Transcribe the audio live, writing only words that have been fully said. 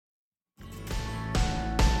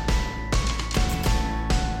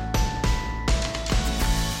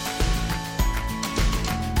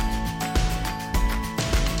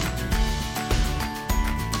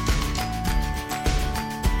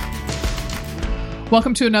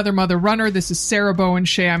Welcome to another Mother Runner. This is Sarah Bowen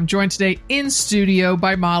Shea. I'm joined today in studio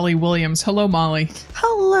by Molly Williams. Hello, Molly.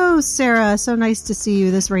 Hello, Sarah. So nice to see you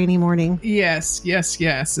this rainy morning. Yes.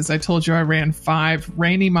 As I told you, I ran 5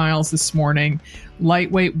 rainy miles this morning.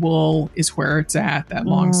 Lightweight wool is where it's at. That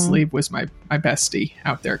long sleeve was my bestie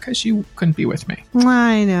out there because you couldn't be with me.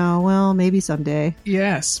 I know. Well, maybe someday.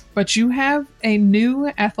 Yes. But you have a new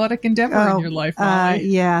athletic endeavor in your life, Molly.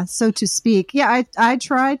 Yeah, so to speak. Yeah, I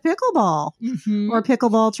tried pickleball. Mm-hmm. Or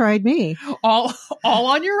pickleball tried me. All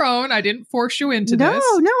on your own. I didn't force you into this.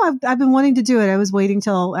 No, I've been wanting to do it. I was waiting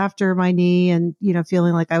till after my knee and,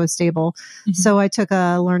 feeling like I was stable. Mm-hmm. So I took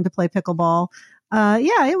a learn to play pickleball.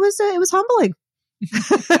 It was humbling.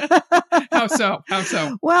 How so?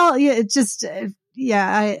 Well, yeah, it just,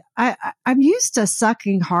 I'm used to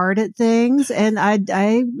sucking hard at things, and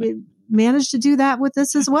I managed to do that with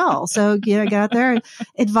this as well. So, I got out there and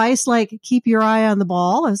advice like keep your eye on the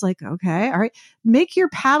ball. I was like, okay, all right, make your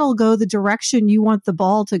paddle go the direction you want the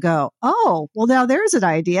ball to go. Oh, well, now there's an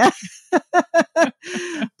idea.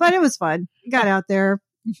 But it was fun. Got out there,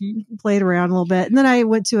 played around a little bit, and then I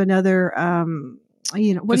went to another,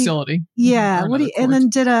 facility. And then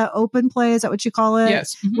did a open play. Is that what you call it?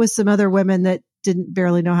 Yes. Mm-hmm. With some other women that didn't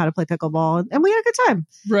barely know how to play pickleball. And we had a good time.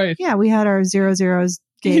 Right. Yeah. We had our 0-0s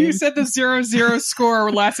game. You said the 0-0 score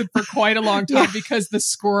lasted for quite a long time because the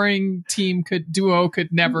scoring team could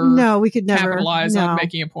never capitalize on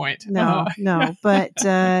making a point. No. But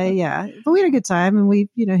but we had a good time and we,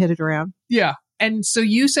 hit it around. Yeah. And so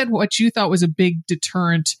you said what you thought was a big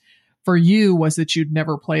deterrent for you was that you'd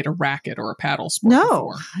never played a racket or a paddle sport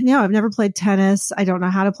before. No, I've never played tennis. I don't know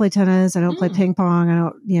how to play tennis. I don't play ping pong. I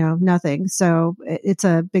don't, nothing. So it's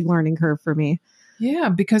a big learning curve for me. Yeah,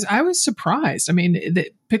 because I was surprised. I mean,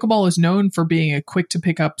 pickleball is known for being a quick to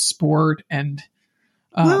pick up sport and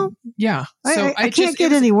So I can't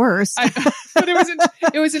get any worse. But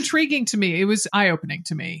it was intriguing to me. It was eye-opening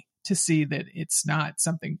to me to see that it's not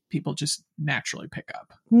something people just naturally pick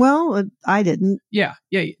up. Well, I didn't. Yeah.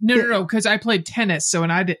 No. Because I played tennis,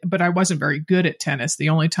 but I wasn't very good at tennis. The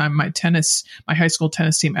only time my high school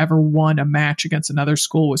tennis team ever won a match against another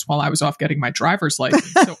school was while I was off getting my driver's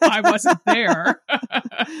license. So I wasn't there.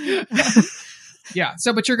 Yeah.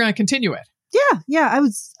 So, but you're going to continue it. Yeah.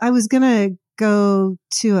 I was going to go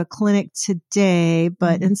to a clinic today,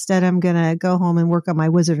 but instead I'm going to go home and work on my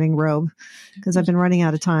wizarding robe because I've been running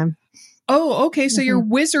out of time. Oh, okay. So your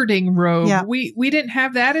wizarding robe. Yeah. We didn't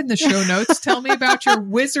have that in the show notes. Tell me about your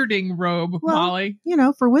wizarding robe, Molly.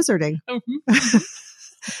 For wizarding.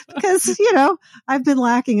 Because, I've been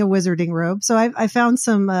lacking a wizarding robe. So I found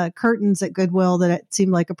some curtains at Goodwill that it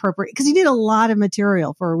seemed like appropriate because you need a lot of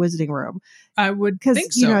material for a wizarding robe. I would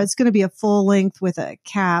think so. It's going to be a full length with a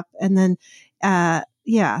cap. And then,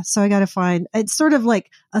 so I got to find, it's sort of like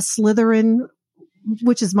a Slytherin,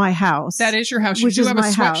 which is my house. That is your house. You do have a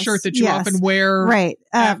sweatshirt that you often wear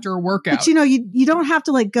after a workout. But you don't have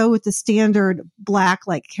to go with the standard black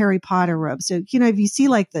Harry Potter robe. So if you see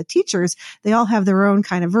the teachers, they all have their own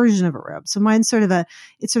kind of version of a robe. So mine's sort of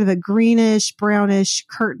a greenish, brownish,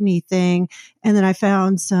 curtainy thing. And then I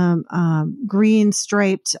found some green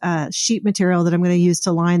striped sheet material that I'm going to use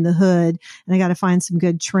to line the hood. And I got to find some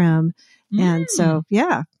good trim. And so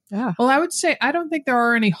yeah. Well, I would say I don't think there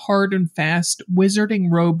are any hard and fast wizarding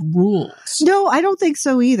robe rules. No, I don't think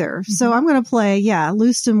so either. So I'm going to play,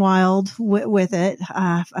 loose and wild with it.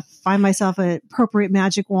 I find myself an appropriate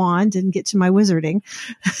magic wand and get to my wizarding.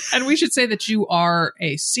 And we should say that you are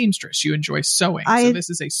a seamstress. You enjoy sewing. So this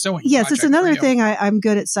is a sewing Yes, it's another thing I'm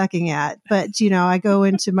good at sucking at. But, I go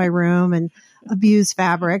into my room and abuse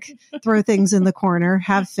fabric, throw things in the corner,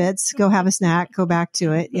 have fits, go have a snack, go back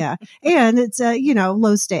to it. Yeah. And it's,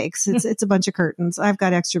 low stakes. It's a bunch of curtains. I've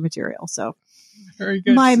got extra material. So very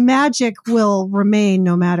good. My magic will remain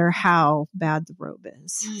no matter how bad the robe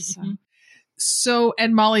is. So,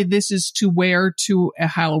 and Molly, this is to wear to a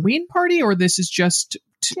Halloween party, or this is just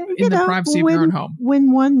in the privacy of your own home?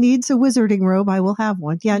 When one needs a wizarding robe, I will have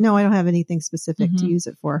one. Yeah, no, I don't have anything specific to use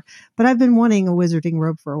it for, but I've been wanting a wizarding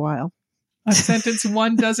robe for a while. A sentence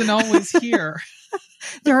one doesn't always hear.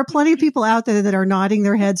 There are plenty of people out there that are nodding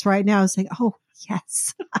their heads right now saying, oh,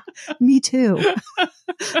 yes, me too.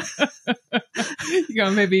 You going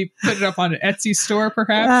to maybe put it up on an Etsy store,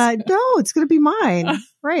 perhaps? No, it's going to be mine.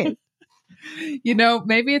 Right.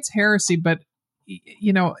 Maybe it's heresy, but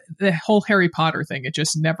the whole Harry Potter thing, it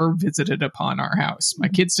just never visited upon our house. My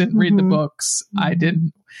kids didn't read the books. I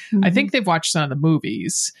didn't. I think they've watched some of the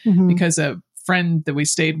movies because a friend that we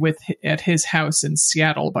stayed with at his house in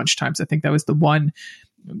Seattle a bunch of times, I think that was the one,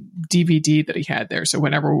 DVD that he had there. So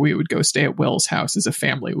whenever we would go stay at Will's house as a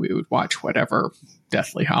family, we would watch whatever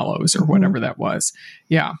Deathly Hallows or whatever that was.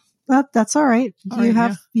 Yeah. Well, that's all right. You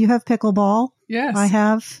have pickleball. Yes. I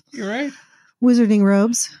have. You're right. Wizarding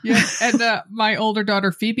robes. Yeah. And my older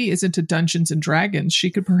daughter, Phoebe, is into Dungeons and Dragons.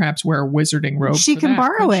 She could perhaps wear a wizarding robe. She can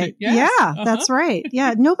borrow it. Yes. Yeah, that's right.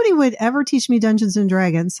 Yeah. Nobody would ever teach me Dungeons and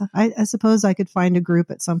Dragons. I suppose I could find a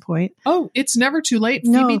group at some point. Oh, it's never too late.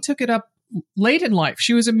 No. Phoebe took it up late in life.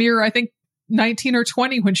 She was a mere, I think, 19 or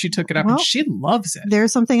 20 when she took it up, and she loves it.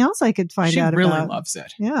 There's something else I could find out about. She really loves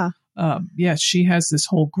it. Yeah. She has this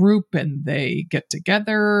whole group and they get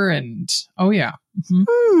together and okay.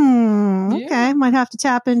 Might have to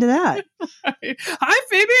tap into that. Hi,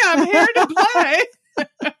 Phoebe. I'm here to play.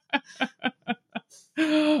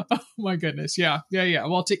 Oh my goodness. Yeah.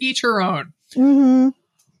 Well, to each her own. Mm-hmm.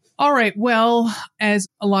 All right. Well, as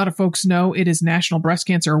a lot of folks know, it is National Breast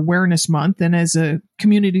Cancer Awareness Month. And as a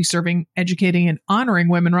community serving, educating, and honoring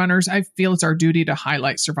women runners, I feel it's our duty to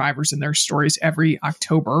highlight survivors and their stories every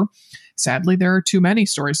October. Sadly, there are too many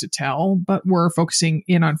stories to tell, but we're focusing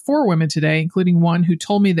in on 4 women today, including one who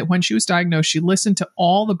told me that when she was diagnosed, she listened to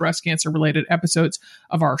all the breast cancer related episodes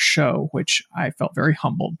of our show, which I felt very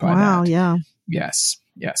humbled by. Wow, that. Yeah. Yes.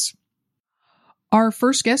 Our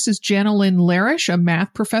first guest is Janalyn Larish, a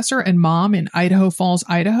math professor and mom in Idaho Falls,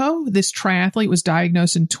 Idaho. This triathlete was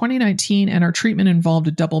diagnosed in 2019, and her treatment involved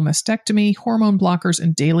a double mastectomy, hormone blockers,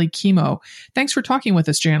 and daily chemo. Thanks for talking with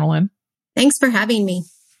us, Janalyn. Thanks for having me.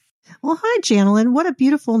 Well, hi, Janalyn. What a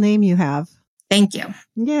beautiful name you have. Thank you.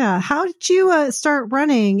 Yeah. How did you start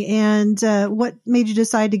running, and what made you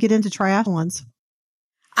decide to get into triathlons?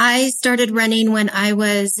 I started running when I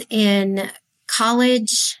was in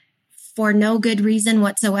college for no good reason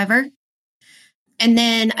whatsoever. And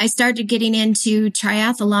then I started getting into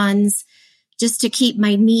triathlons just to keep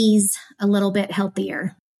my knees a little bit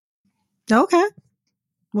healthier. Okay.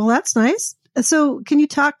 Well, that's nice. So can you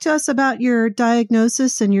talk to us about your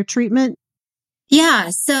diagnosis and your treatment? Yeah.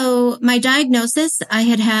 So my diagnosis, I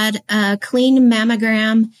had a clean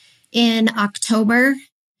mammogram in October.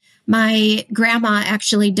 My grandma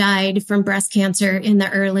actually died from breast cancer in the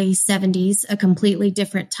early 70s, a completely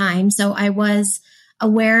different time. So I was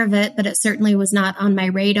aware of it, but it certainly was not on my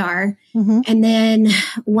radar. Mm-hmm. And then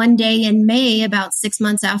one day in May, about 6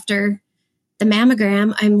 months after the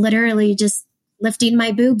mammogram, I'm literally just lifting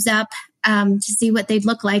my boobs up to see what they'd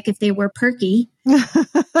look like if they were perky.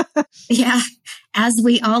 Yeah, as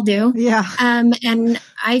we all do. Yeah. And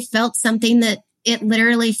I felt something that it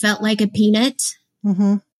literally felt like a peanut.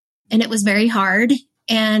 Mm-hmm. And it was very hard.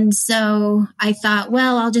 And so I thought,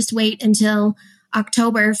 well, I'll just wait until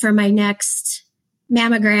October for my next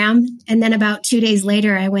mammogram. And then about 2 days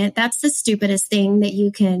later, I went, that's the stupidest thing that you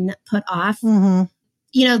can put off. Mm-hmm.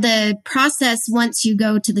 You know, the process once you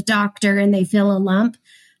go to the doctor and they feel a lump,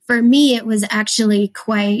 for me, it was actually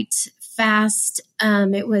quite fast.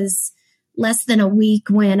 It was less than a week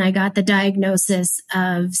when I got the diagnosis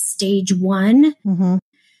of stage 1. Mm-hmm.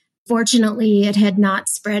 Fortunately, it had not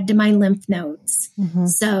spread to my lymph nodes. Mm-hmm.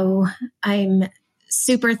 So I'm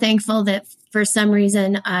super thankful that for some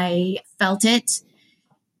reason I felt it.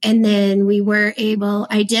 And then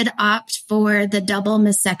I did opt for the double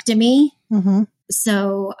mastectomy. Mm-hmm.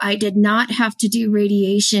 So I did not have to do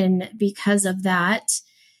radiation because of that.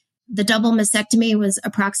 The double mastectomy was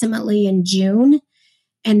approximately in June.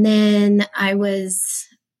 And then I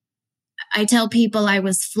tell people I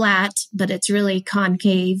was flat, but it's really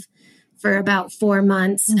concave for about 4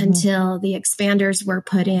 months until the expanders were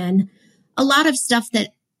put in. A lot of stuff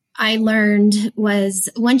that I learned was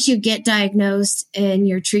once you get diagnosed and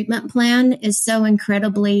your treatment plan is so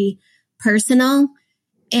incredibly personal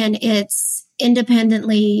and it's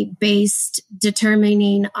independently based,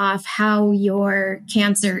 determining off how your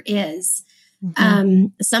cancer is. Mm-hmm.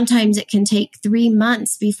 Sometimes it can take 3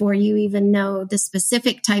 months before you even know the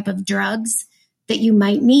specific type of drugs that you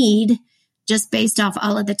might need, just based off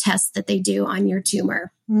all of the tests that they do on your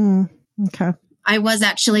tumor. Okay. I was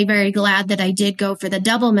actually very glad that I did go for the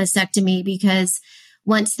double mastectomy because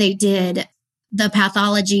once they did the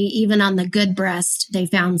pathology, even on the good breast, they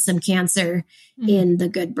found some cancer in the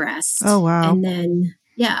good breast. Oh, wow. And then,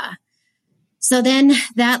 yeah. So then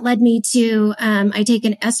that led me to, I take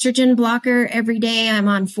an estrogen blocker every day. I'm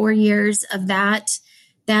on 4 years of that.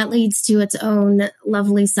 That leads to its own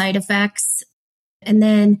lovely side effects. And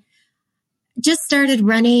then just started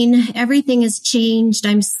running. Everything has changed.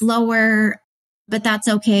 I'm slower, but that's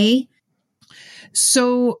okay.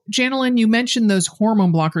 So, Janelyn, you mentioned those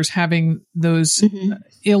hormone blockers having those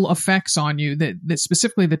ill effects on you, that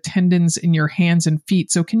specifically the tendons in your hands and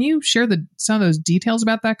feet. So can you share some of those details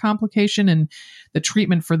about that complication and the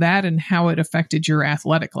treatment for that and how it affected your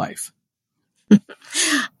athletic life?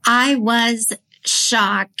 I was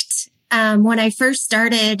shocked. When I first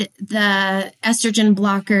started the estrogen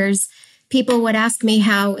blockers, people would ask me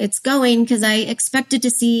how it's going because I expected to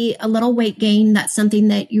see a little weight gain. That's something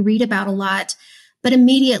that you read about a lot. But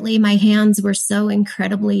immediately my hands were so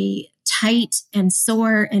incredibly tight and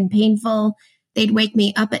sore and painful. They'd wake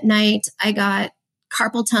me up at night. I got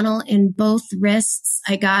carpal tunnel in both wrists.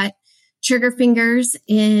 I got trigger fingers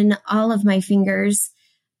in all of my fingers.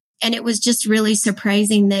 And it was just really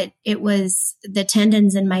surprising that it was the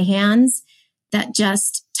tendons in my hands that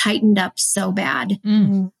just tightened up so bad.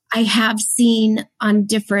 Mm-hmm. I have seen on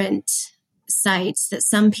different sites that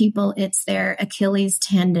some people, it's their Achilles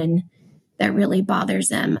tendon that really bothers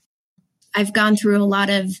them. I've gone through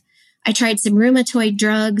I tried some rheumatoid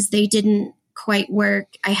drugs. They didn't quite work.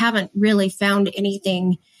 I haven't really found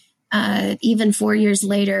anything. Even 4 years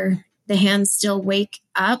later, the hands still wake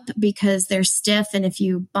up because they're stiff. And if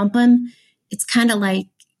you bump them, it's kind of like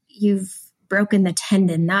you've broken the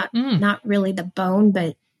tendon, not really the bone,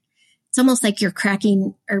 but it's almost like you're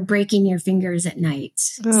cracking or breaking your fingers at night.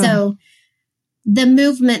 Ugh. So the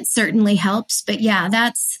movement certainly helps, but yeah,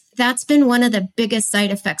 that's been one of the biggest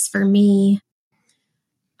side effects for me.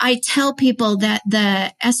 I tell people that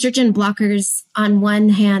the estrogen blockers on one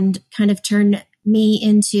hand kind of turn me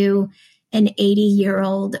into an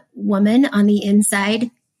 80-year-old woman on the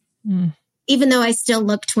inside, even though I still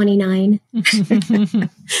look 29.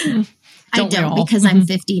 I don't because I'm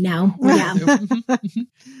 50 now. Yeah.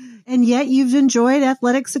 And yet you've enjoyed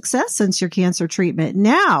athletic success since your cancer treatment.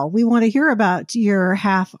 Now we want to hear about your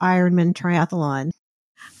half Ironman triathlon.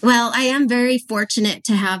 Well, I am very fortunate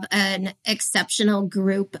to have an exceptional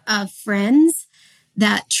group of friends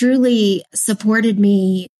that truly supported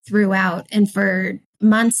me throughout. And for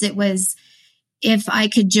months, it was, if I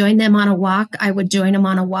could join them on a walk, I would join them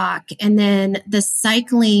on a walk. And then the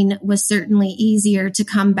cycling was certainly easier to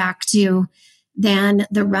come back to than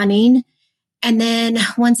the running. And then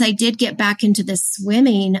once I did get back into the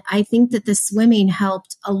swimming, I think that the swimming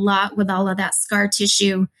helped a lot with all of that scar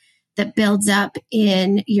tissue that builds up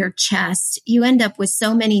in your chest. You end up with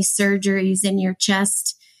so many surgeries in your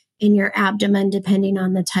chest, in your abdomen, depending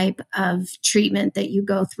on the type of treatment that you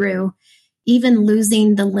go through. Even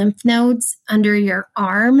losing the lymph nodes under your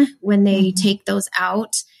arm, when they take those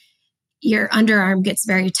out, your underarm gets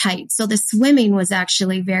very tight. So the swimming was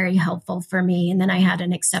actually very helpful for me. And then I had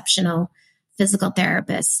an exceptional physical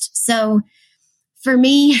therapist. So for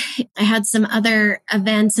me, I had some other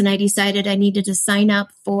events and I decided I needed to sign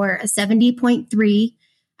up for a 70.3.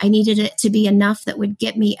 I needed it to be enough that would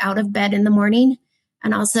get me out of bed in the morning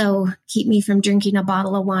and also keep me from drinking a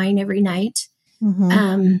bottle of wine every night.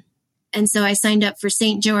 And so I signed up for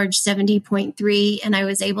St. George 70.3 and I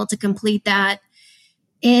was able to complete that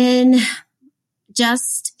in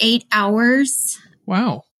just 8 hours.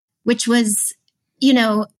 Wow. Which was,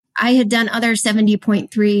 I had done other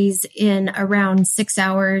 70.3s in around 6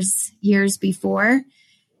 hours years before.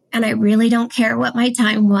 And I really don't care what my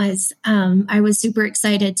time was. I was super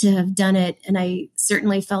excited to have done it and I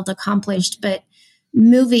certainly felt accomplished, but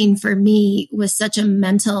moving for me was such a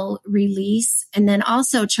mental release. And then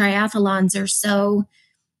also triathlons are so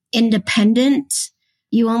independent.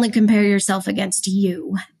 You only compare yourself against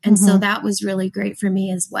you. And so that was really great for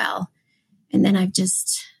me as well. And then I've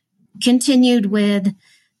just continued with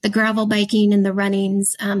the gravel biking and the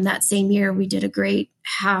runnings. That same year, we did a great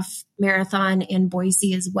half marathon in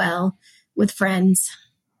Boise as well with friends.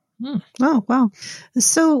 Oh, wow.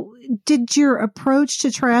 So did your approach to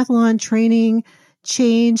triathlon training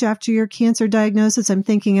change after your cancer diagnosis? I'm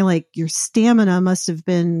thinking like your stamina must have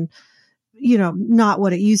been, not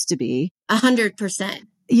what it used to be. 100%.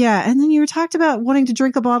 Yeah. And then you talked about wanting to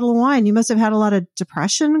drink a bottle of wine. You must have had a lot of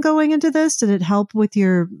depression going into this. Did it help with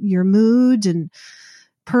your mood and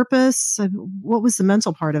purpose? What was the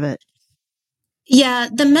mental part of it? Yeah,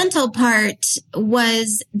 the mental part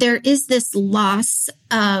was there is this loss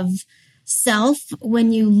of self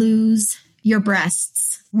when you lose your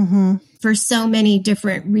breasts for so many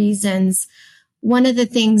different reasons. One of the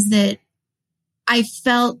things that I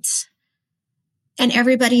felt, and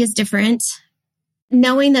everybody is different,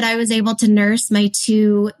 knowing that I was able to nurse my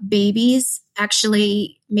 2 babies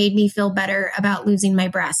actually made me feel better about losing my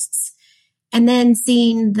breasts. And then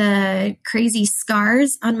seeing the crazy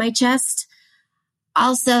scars on my chest,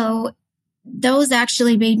 also, those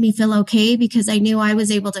actually made me feel okay because I knew I was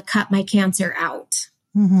able to cut my cancer out.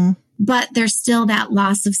 but there's still that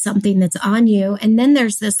loss of something that's on you. And then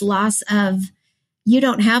there's this loss of you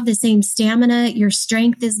don't have the same stamina. Your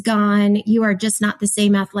strength is gone. You are just not the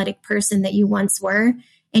same athletic person that you once were,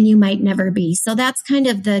 and you might never be. So that's kind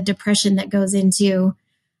of the depression that goes into,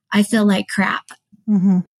 I feel like crap.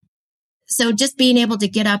 Mm-hmm. So just being able to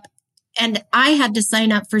get up, and I had to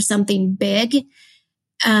sign up for something big.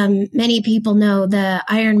 Many people know the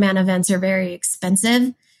Ironman events are very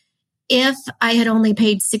expensive. If I had only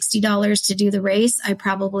paid $60 to do the race, I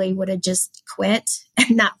probably would have just quit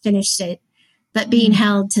and not finished it. But being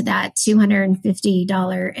held to that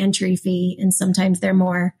 $250 entry fee, and sometimes they're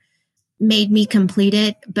more, made me complete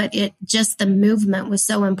it. But the movement was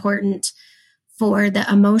so important for the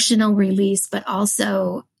emotional release, but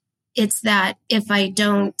also it's that if I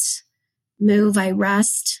don't move, I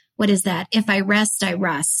rust. What is that? If I rest, I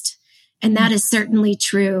rust. And that is certainly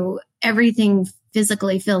true. Everything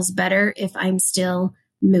physically feels better if I'm still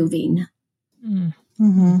moving.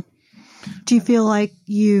 Mm-hmm. Do you feel like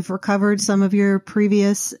you've recovered some of your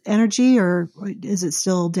previous energy, or is it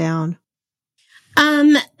still down?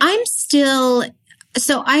 I'm still,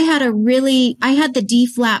 so I had the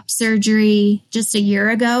D-flap surgery just a year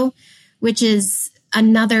ago, which is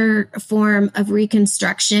another form of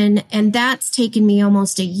reconstruction. And that's taken me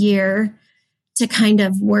almost a year to kind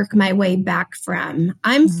of work my way back from.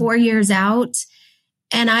 I'm 4 years out,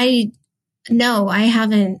 and I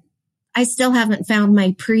still haven't found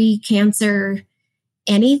my pre-cancer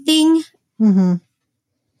anything. Mm-hmm.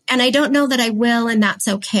 And I don't know that I will, and that's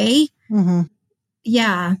okay. Mm-hmm.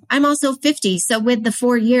 Yeah. I'm also 50. So with the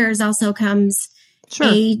 4 years also comes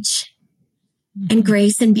age and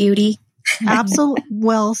grace and beauty. Absolutely.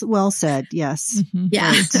 Well said. Yes. Mm-hmm.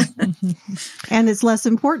 Yeah. And it's less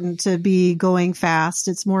important to be going fast.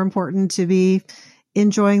 It's more important to be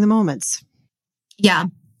enjoying the moments. Yeah,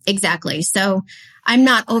 exactly. So I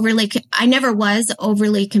never was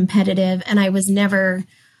overly competitive, and I was never,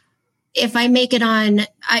 if I make it on,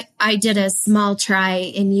 I did a small try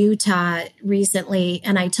in Utah recently,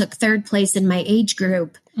 and I took 3rd place in my age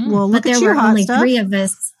group. Well, but there were only 3 of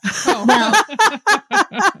us. Oh.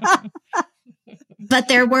 Well, but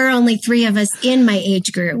there were only 3 of us in my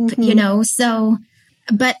age group, so,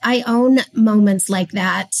 but I own moments like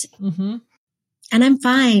that, and I'm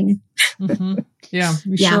fine. Yeah,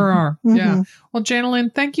 we sure are. Mm-hmm. Yeah. Well,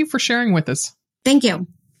 Janalyn, thank you for sharing with us. Thank you.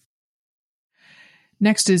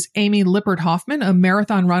 Next is Amy Lippert Hoffman, a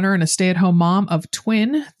marathon runner and a stay-at-home mom of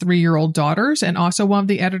twin 3-year-old daughters, and also one of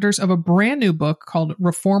the editors of a brand new book called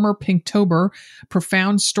Reformer Pinktober,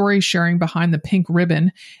 Profound Story Sharing Behind the Pink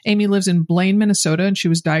Ribbon. Amy lives in Blaine, Minnesota, and she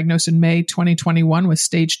was diagnosed in May 2021 with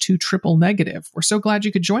stage 2 triple negative. We're so glad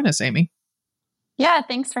you could join us, Amy. Yeah,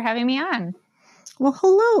 thanks for having me on. Well,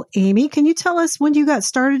 hello, Amy. Can you tell us when you got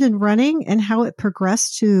started in running and how it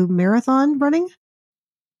progressed to marathon running?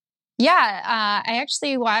 Yeah, I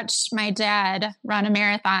actually watched my dad run a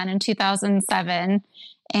marathon in 2007,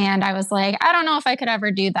 and I was like, I don't know if I could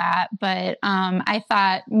ever do that, but I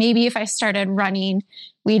thought maybe if I started running,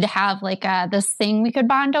 we'd have like this thing we could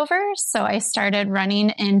bond over. So I started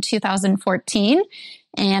running in 2014,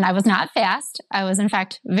 and I was not fast. I was, in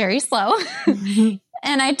fact, very slow.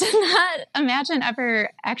 And I did not imagine ever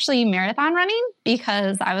actually marathon running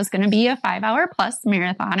because I was going to be a 5-hour plus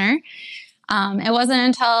marathoner. It wasn't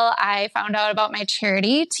until I found out about my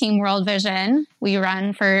charity, Team World Vision. We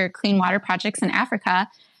run for clean water projects in Africa.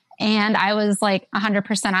 And I was like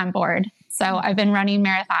 100% on board. So I've been running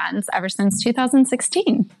marathons ever since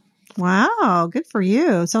 2016. Wow. Good for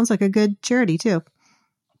you. Sounds like a good charity too.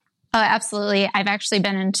 Oh, absolutely. I've actually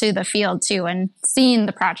been into the field too and seen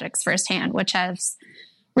the projects firsthand, which has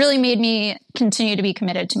really made me continue to be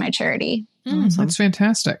committed to my charity. Awesome. That's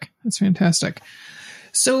fantastic. That's fantastic.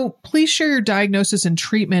 So please share your diagnosis and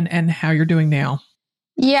treatment and how you're doing now.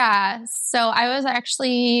 Yeah. So I was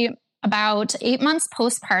actually about 8 months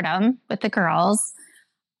postpartum with the girls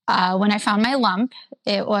when I found my lump.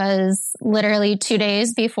 It was literally 2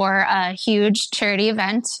 days before a huge charity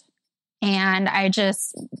event. And I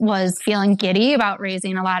just was feeling giddy about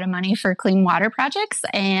raising a lot of money for clean water projects.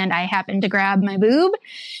 And I happened to grab my boob.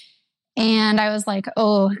 And I was like,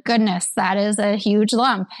 oh, goodness, that is a huge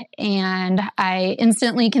lump. And I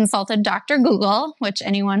instantly consulted Dr. Google, which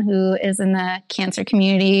anyone who is in the cancer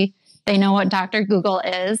community, they know what Dr. Google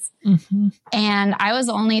is. Mm-hmm. And I was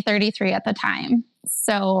only 33 at the time.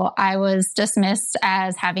 So I was dismissed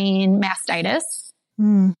as having mastitis,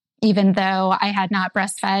 even though I had not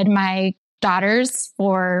breastfed my daughters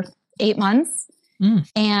for 8 months.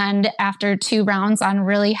 And after 2 rounds on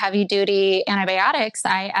really heavy duty antibiotics,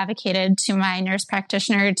 I advocated to my nurse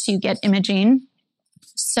practitioner to get imaging.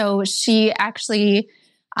 So she actually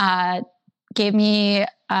gave me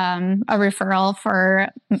a referral for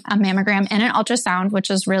a mammogram and an ultrasound, which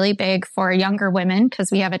is really big for younger women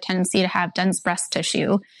because we have a tendency to have dense breast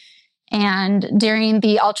tissue. And during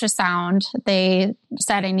the ultrasound, they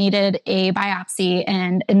said I needed a biopsy.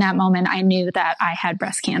 And in that moment, I knew that I had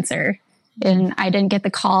breast cancer. And I didn't get the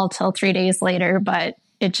call till 3 days later, but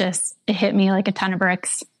it hit me like a ton of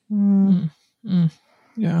bricks.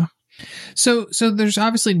 Yeah. So there's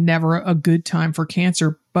obviously never a good time for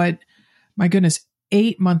cancer, but my goodness,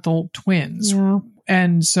 8-month-old twins. Yeah.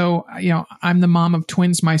 And so, I'm the mom of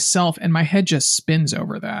twins myself, and my head just spins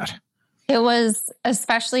over that. It was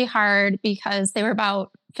especially hard because they were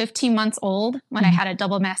about 15 months old when I had a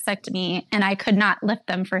double mastectomy, and I could not lift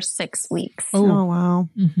them for 6 weeks. Oh wow.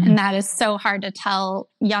 Mm-hmm. And that is so hard to tell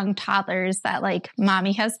young toddlers that like,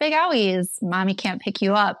 mommy has big owies, mommy can't pick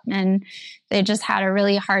you up. And they just had a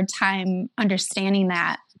really hard time understanding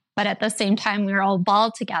that. But at the same time, we were all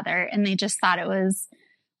balled together, and they just thought it was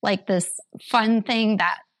like this fun thing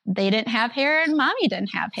that they didn't have hair and mommy didn't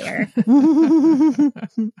have hair.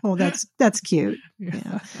 Oh, that's cute.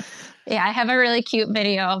 Yeah. Yeah, I have a really cute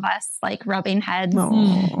video of us like rubbing heads.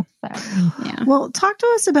 Oh. So, yeah. Well, talk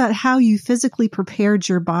to us about how you physically prepared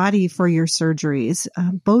your body for your surgeries,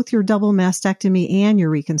 both your double mastectomy and your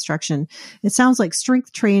reconstruction. It sounds like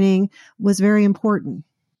strength training was very important.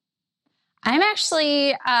 I'm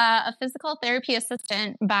actually a physical therapy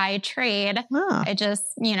assistant by trade. Ah. I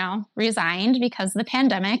just, resigned because of the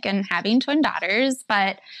pandemic and having twin daughters,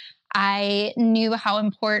 but I knew how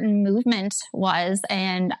important movement was.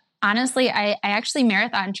 And honestly, I actually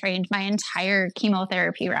marathon trained my entire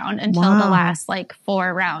chemotherapy round until the last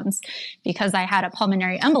 4 rounds because I had a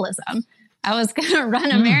pulmonary embolism. I was going to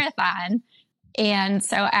run a marathon. And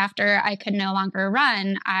so after I could no longer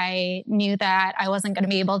run, I knew that I wasn't going to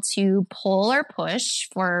be able to pull or push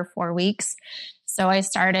for 4 weeks. So I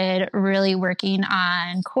started really working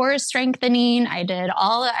on core strengthening. I did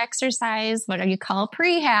all the exercise, what you call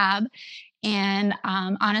prehab. And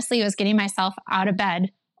honestly, it was getting myself out of bed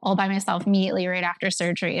all by myself immediately right after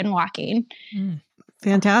surgery and walking.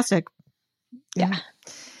 Fantastic. Yeah.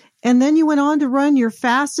 And then you went on to run your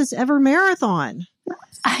fastest ever marathon.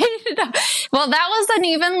 Well, that was an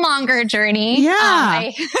even longer journey.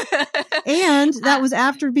 Yeah. And that was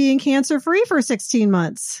after being cancer-free for 16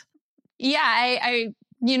 months. Yeah. I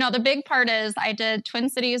the big part is I did Twin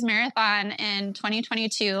Cities Marathon in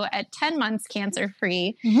 2022 at 10 months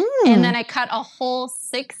cancer-free. And then I cut a whole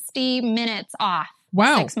 60 minutes off.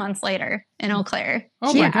 Wow. 6 months later in Eau Claire.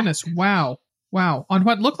 Oh my goodness. Wow. On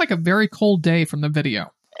what looked like a very cold day from the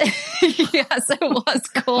video. Yes, it was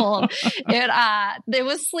cold. It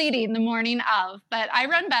was sleeting the morning of, but I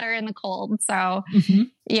run better in the cold. So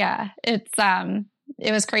yeah, it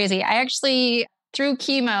was crazy. I actually, through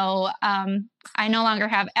chemo, I no longer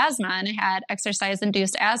have asthma, and I had exercise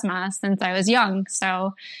induced asthma since I was young.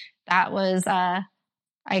 So that was,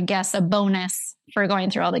 I guess, a bonus for going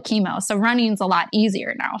through all the chemo. So running's a lot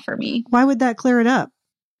easier now for me. Why would that clear it up?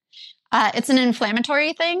 It's an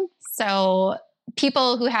inflammatory thing. So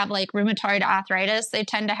people who have like rheumatoid arthritis, they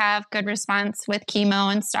tend to have good response with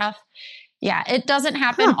chemo and stuff. Yeah, it doesn't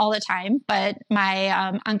happen all the time, but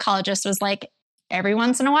my oncologist was like, every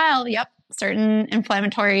once in a while, certain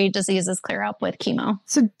inflammatory diseases clear up with chemo.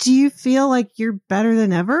 So do you feel like you're better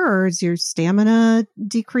than ever, or is your stamina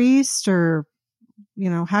decreased, or,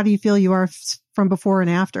 how do you feel you are from before and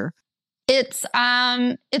after? It's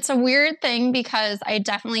a weird thing because I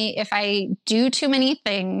definitely, if I do too many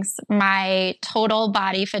things, my total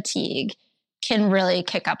body fatigue can really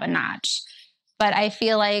kick up a notch. But I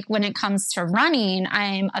feel like when it comes to running,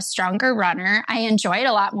 I'm a stronger runner. I enjoy it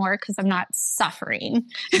a lot more because I'm not suffering.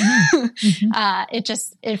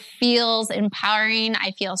 It feels empowering.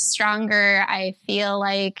 I feel stronger. I feel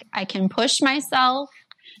like I can push myself.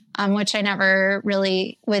 Which I never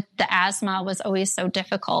really, with the asthma, was always so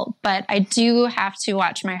difficult. But I do have to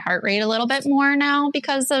watch my heart rate a little bit more now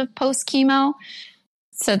because of post chemo.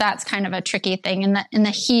 So that's kind of a tricky thing. In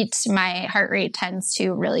the heat, my heart rate tends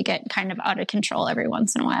to really get kind of out of control every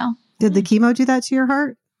once in a while. Did the chemo do that to your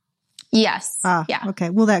heart? Yes. Yeah.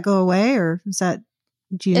 Okay. Will that go away, or is that,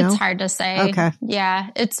 do you know? It's hard to say. Okay.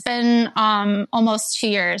 Yeah. It's been almost 2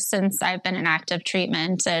 years since I've been in active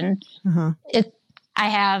treatment, and I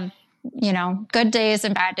have, good days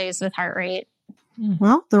and bad days with heart rate.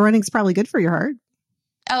 Well, the running's probably good for your heart.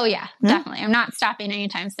 Oh, yeah, definitely. I'm not stopping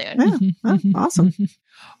anytime soon. Yeah. Awesome.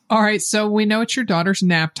 All right. So we know it's your daughter's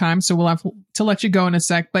nap time, so we'll have to let you go in a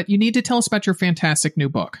sec, but you need to tell us about your fantastic new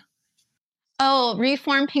book. Oh,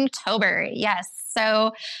 Reform Pinktober. Yes.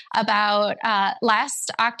 So about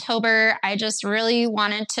last October, I just really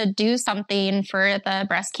wanted to do something for the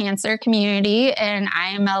breast cancer community. And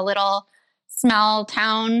I'm a little small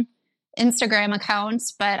town Instagram account,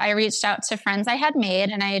 but I reached out to friends I had made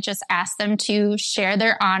and I just asked them to share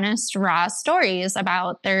their honest, raw stories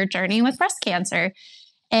about their journey with breast cancer.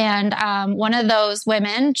 And one of those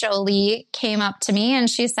women, Jolie, came up to me and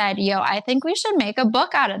she said, I think we should make a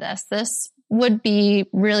book out of this. This would be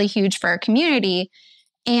really huge for our community.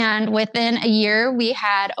 And within a year, we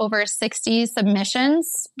had over 60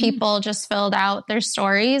 submissions. People just filled out their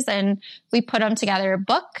stories and we put them together a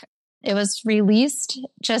book. It was released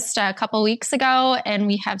just a couple weeks ago and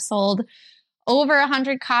we have sold over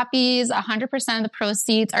 100 copies. 100% of the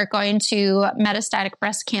proceeds are going to metastatic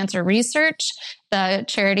breast cancer research, the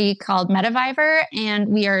charity called Mediviver. And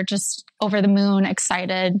we are just over the moon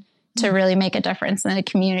excited to really make a difference in the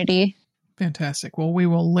community. Fantastic. Well, we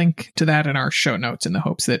will link to that in our show notes in the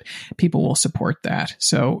hopes that people will support that.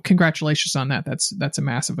 So congratulations on that. That's a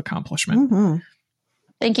massive accomplishment. Mm-hmm.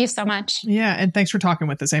 Thank you so much. Yeah. And thanks for talking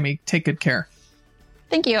with us, Amy. Take good care.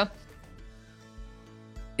 Thank you.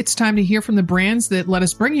 It's time to hear from the brands that let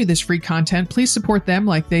us bring you this free content. Please support them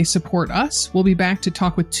like they support us. We'll be back to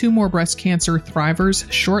talk with 2 more breast cancer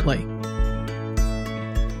thrivers shortly.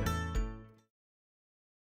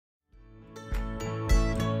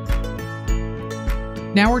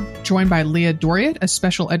 Now we're joined by Leah Doriot, a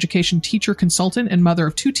special education teacher consultant and mother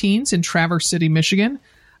of 2 teens in Traverse City, Michigan.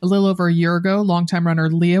 A little over a year ago, longtime runner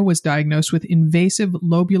Leah was diagnosed with invasive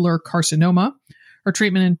lobular carcinoma. Her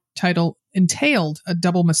treatment entailed a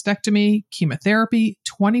double mastectomy, chemotherapy,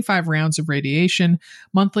 25 rounds of radiation,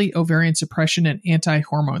 monthly ovarian suppression, and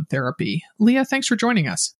anti-hormone therapy. Leah, thanks for joining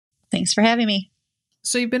us. Thanks for having me.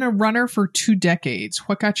 So you've been a runner for 2 decades.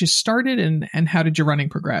 What got you started and how did your running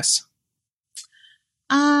progress?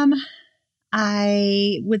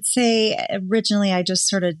 I would say originally I just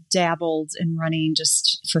sort of dabbled in running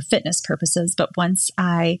just for fitness purposes. But once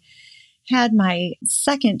I had my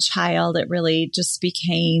second child, it really just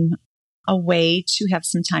became a way to have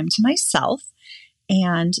some time to myself.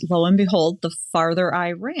 And lo and behold, the farther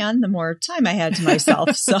I ran, the more time I had to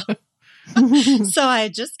myself. So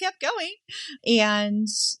I just kept going. And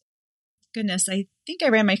goodness, I think I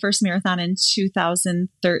ran my first marathon in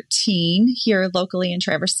 2013 here locally in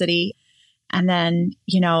Traverse City. And then,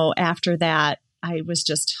 after that, I was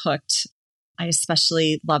just hooked. I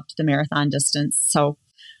especially loved the marathon distance. So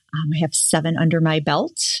I have 7 under my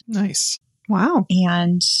belt. Nice. Wow.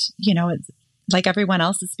 And, like everyone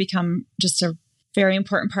else, it's become just a very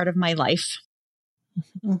important part of my life.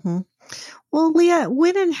 Mm-hmm. Well, Leah,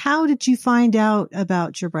 when and how did you find out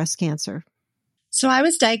about your breast cancer? So I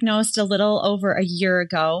was diagnosed a little over a year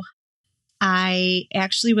ago. I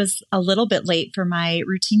actually was a little bit late for my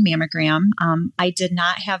routine mammogram. I did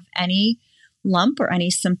not have any lump or any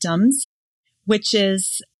symptoms, which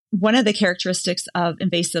is one of the characteristics of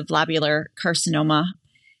invasive lobular carcinoma.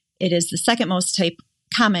 It is the second most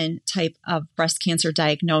common type of breast cancer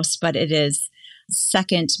diagnosed, but it is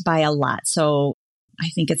second by a lot. So I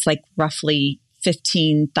think it's like roughly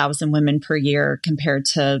 15,000 women per year compared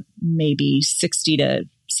to maybe 60 to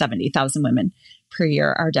 70,000 women per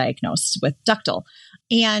year are diagnosed with ductal.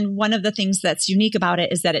 And one of the things that's unique about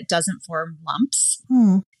it is that it doesn't form lumps.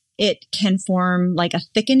 It can form like a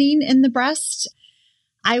thickening in the breast.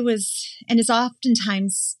 And it's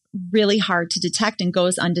oftentimes really hard to detect and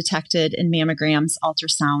goes undetected in mammograms,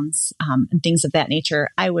 ultrasounds, and things of that nature.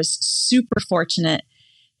 I was super fortunate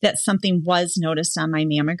that something was noticed on my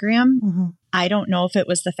mammogram. Mm-hmm. I don't know if it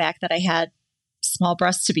was the fact that I had small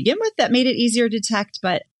breasts to begin with that made it easier to detect,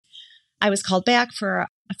 but I was called back for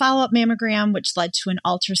a follow-up mammogram, which led to an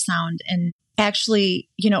ultrasound. And actually,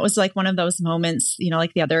 it was like one of those moments,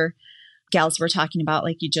 like the other gals were talking about,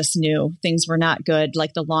 like you just knew things were not good.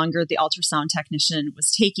 Like the longer the ultrasound technician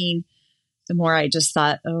was taking, the more I just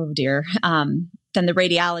thought, oh dear. Then the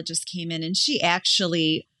radiologist came in and she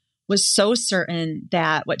actually was so certain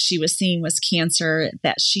that what she was seeing was cancer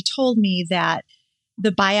that she told me that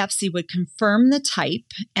the biopsy would confirm the type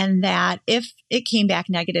and that if it came back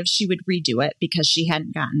negative, she would redo it because she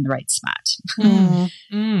hadn't gotten the right spot.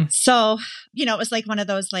 So, it was like one of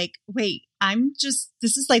those like, wait, this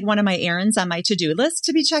is like one of my errands on my to-do list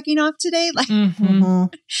to be checking off today. Like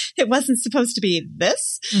it wasn't supposed to be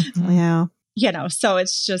this. Yeah. So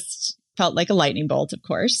it's just felt like a lightning bolt, of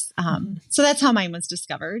course. So that's how mine was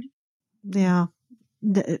discovered. Yeah.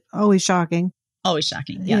 Always shocking. Always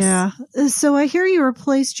shocking. Yes. Yeah. So I hear you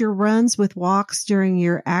replaced your runs with walks during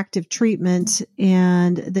your active treatment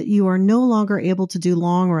and that you are no longer able to do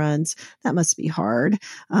long runs. That must be hard.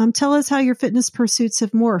 Tell us how your fitness pursuits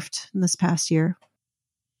have morphed in this past year.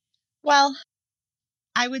 Well,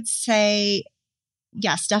 I would say,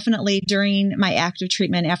 yes, definitely during my active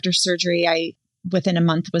treatment after surgery, I, within a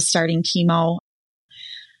month, was starting chemo.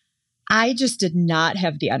 I just did not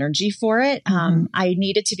have the energy for it. I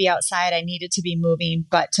needed to be outside. I needed to be moving,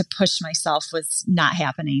 but to push myself was not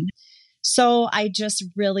happening. So I just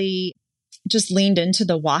really just leaned into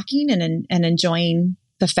the walking and enjoying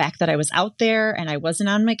the fact that I was out there and I wasn't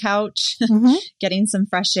on my couch, getting some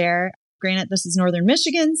fresh air. Granted, this is Northern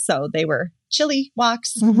Michigan, so they were chilly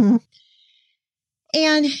walks.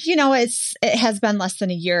 And, you know, it has been less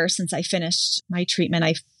than a year since I finished my treatment.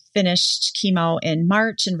 I finished chemo in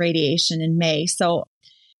March and radiation in May. So,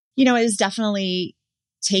 you know, it is definitely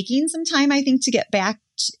taking some time, I think, to get back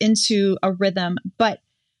into a rhythm. But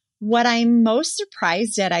what I'm most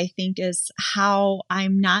surprised at, I think, is how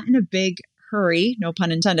I'm not in a big hurry, no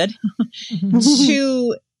pun intended,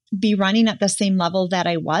 to be running at the same level that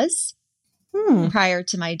I was prior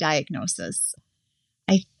to my diagnosis.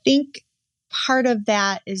 I think part of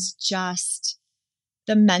that is just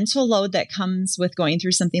the mental load that comes with going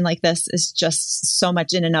through something like this is just so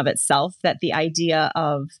much in and of itself that the idea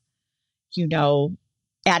of, you know,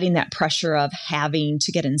 adding that pressure of having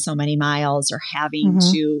to get in so many miles or having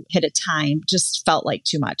to hit a time just felt like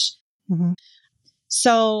too much.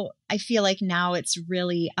 So I feel like now it's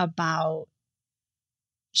really about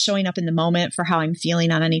showing up in the moment for how I'm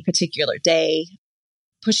feeling on any particular day,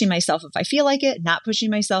 pushing myself if I feel like it, not pushing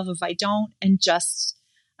myself if I don't, and just,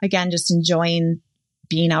 again, just enjoying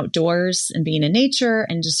being outdoors and being in nature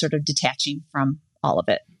and just sort of detaching from all of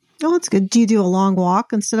it. Oh, that's good. Do you do a long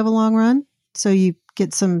walk instead of a long run? So you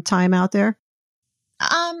get some time out there?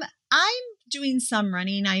 I'm doing some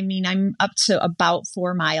running. I mean, I'm up to about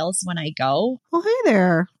 4 miles when I go. Oh, hey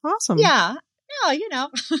there. Awesome. Yeah. Yeah. You know,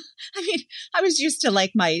 I mean, I was used to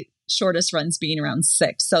like my shortest runs being around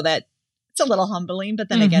 6. So that it's a little humbling, but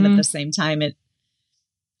then again, at the same time,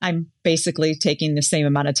 I'm basically taking the same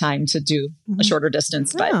amount of time to do a shorter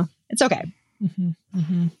distance, but it's okay.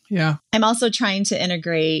 Yeah. I'm also trying to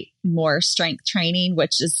integrate more strength training,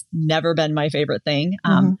 which has never been my favorite thing.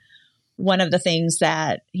 One of the things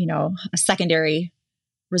that, you know, a secondary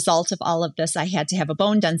result of all of this, I had to have a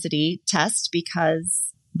bone density test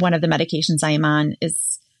because one of the medications I am on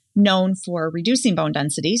is known for reducing bone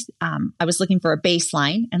densities. I was looking for a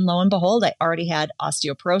baseline, and lo and behold, I already had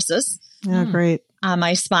osteoporosis. Yeah, great. On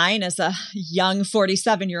my spine as a young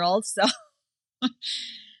 47-year-old. So,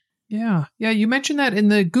 yeah. You mentioned that in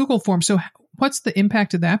the Google form. So, what's the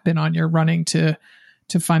impact of that been on your running to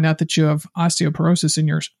find out that you have osteoporosis in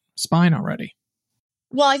your spine already?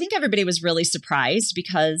 Well, I think everybody was really surprised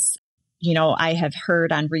because, you know, I have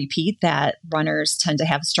heard on repeat that runners tend to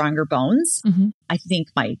have stronger bones. I think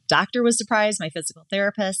my doctor was surprised, my physical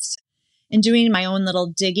therapist. In doing my own little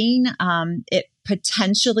digging, it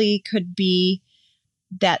potentially could be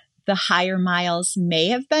that the higher miles may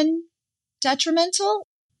have been detrimental,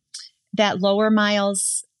 that lower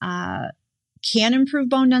miles can improve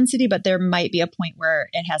bone density, but there might be a point where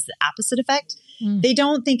it has the opposite effect. They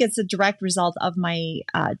don't think it's a direct result of my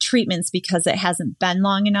treatments because it hasn't been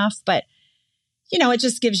long enough, but you know, it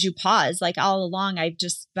just gives you pause. Like all along, I've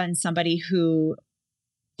just been somebody who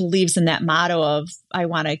believes in that motto of I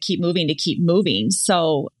want to keep moving to keep moving.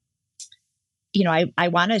 So, you know, I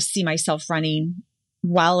want to see myself running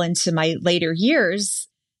well into my later years.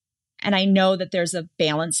 And I know that there's a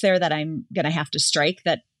balance there that I'm going to have to strike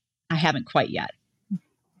that I haven't quite yet.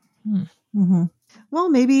 Well,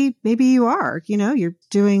 maybe you are, you know, you're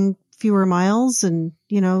doing fewer miles and,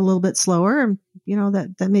 you know, a little bit slower, and, you know,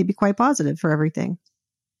 that may be quite positive for everything.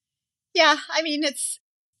 Yeah. I mean, it's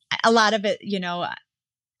a lot of it, you know,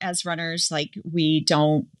 as runners, like we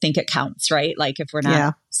don't think it counts, right? Like if we're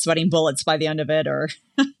not sweating bullets by the end of it or,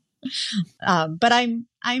 but I'm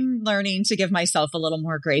learning to give myself a little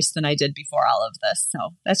more grace than I did before all of this.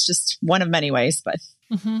 So that's just one of many ways, but.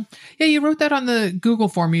 Yeah, you wrote that on the Google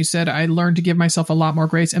form. You said, I learned to give myself a lot more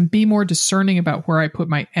grace and be more discerning about where I put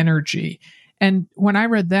my energy. And when I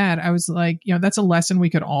read that, I was like, you know, that's a lesson we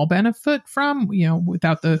could all benefit from, you know,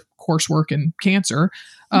 without the coursework and cancer.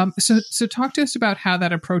 So talk to us about how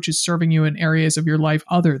that approach is serving you in areas of your life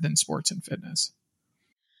other than sports and fitness.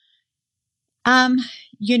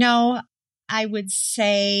 You know, I would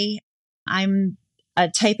say I'm a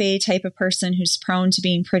type A type of person who's prone to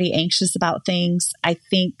being pretty anxious about things. I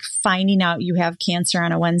think finding out you have cancer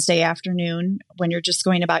on a Wednesday afternoon when you're just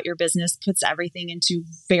going about your business puts everything into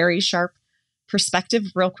very sharp perspective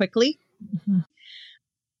real quickly. Mm-hmm.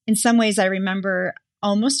 In some ways, I remember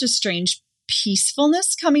almost a strange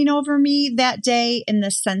peacefulness coming over me that day, in the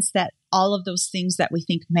sense that all of those things that we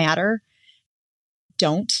think matter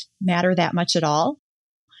don't matter that much at all.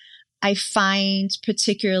 I find,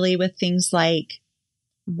 particularly with things like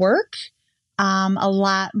work, a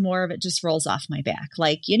lot more of it just rolls off my back.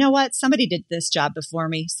 Like, you know what? Somebody did this job before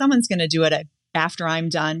me. Someone's going to do it after I'm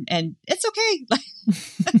done. And it's okay.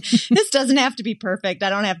 This doesn't have to be perfect. I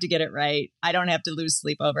don't have to get it right. I don't have to lose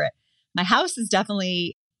sleep over it. My house is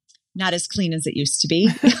definitely not as clean as it used to be.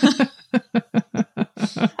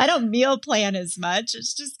 I don't meal plan as much.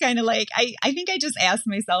 It's just kind of like, I think I just ask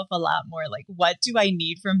myself a lot more, like, what do I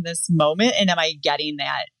need from this moment? And am I getting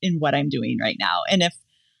that in what I'm doing right now? And if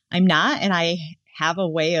I'm not, and I have a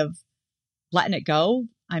way of letting it go,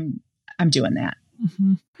 I'm doing that.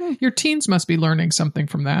 Mm-hmm. Your teens must be learning something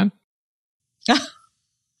from that.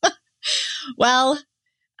 Well,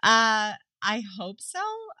 I hope so.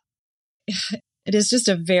 It is just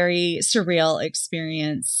a very surreal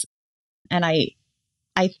experience. And I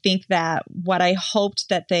think that what I hoped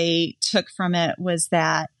that they took from it was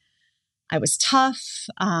that I was tough,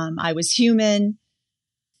 I was human,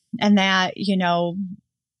 and that, you know,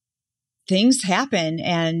 things happen,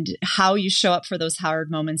 and how you show up for those hard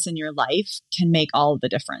moments in your life can make all the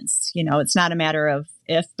difference. You know, it's not a matter of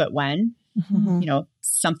if, but when. Mm-hmm. You know,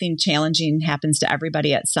 something challenging happens to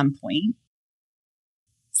everybody at some point.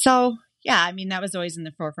 So, yeah, I mean, that was always in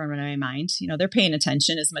the forefront of my mind. You know, they're paying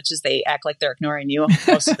attention as much as they act like they're ignoring you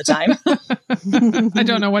most of the time. I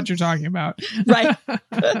don't know what you're talking about. Right.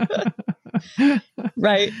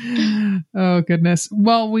 Right. Oh, goodness.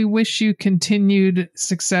 Well, we wish you continued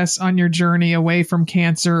success on your journey away from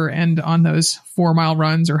cancer and on those 4-mile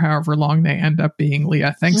runs, or however long they end up being,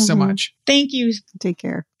 Leah. Thanks so much. Thank you. Take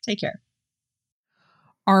care. Take care.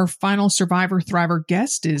 Our final Survivor Thriver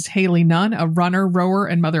guest is Haley Nunn, a runner, rower,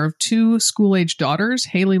 and mother of 2 school-age daughters.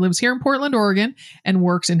 Haley lives here in Portland, Oregon, and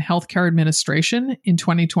works in healthcare administration. In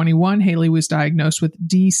 2021, Haley was diagnosed with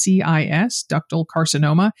DCIS, ductal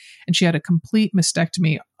carcinoma, and she had a complete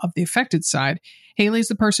mastectomy of the affected side. Haley's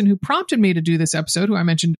the person who prompted me to do this episode, who I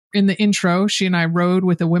mentioned in the intro. She and I rode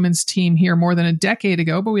with the women's team here more than a decade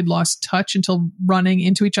ago, but we'd lost touch until running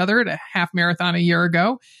into each other at a half marathon a year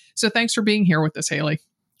ago. So thanks for being here with us, Haley.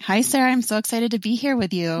 Hi, Sarah. I'm so excited to be here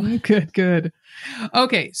with you. Good.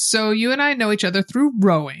 Okay, so you and I know each other through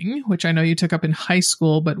rowing, which I know you took up in high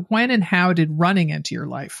school, but when and how did running enter your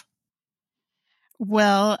life?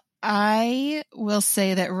 Well, I will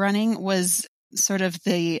say that running was sort of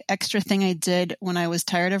the extra thing I did when I was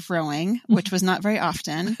tired of rowing, which was not very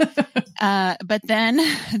often. But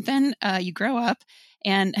then you grow up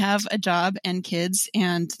and have a job and kids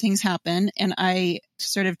and things happen. And I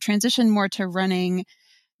sort of transitioned more to running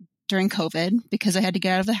during COVID because I had to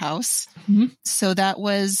get out of the house. Mm-hmm. So that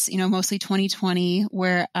was, mostly 2020,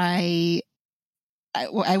 where I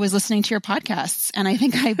was listening to your podcasts, and I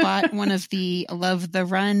think I bought one of the Love the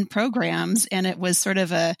Run programs, and it was sort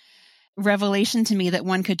of a revelation to me that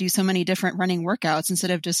one could do so many different running workouts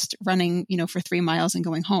instead of just running, for 3 miles and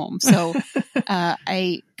going home. So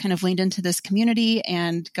I kind of leaned into this community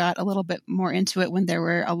and got a little bit more into it when there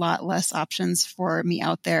were a lot less options for me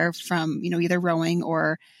out there from, either rowing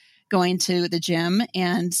or going to the gym.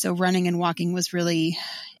 And so running and walking was really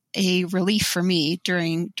a relief for me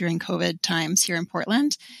during COVID times here in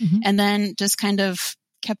Portland. Mm-hmm. And then just kind of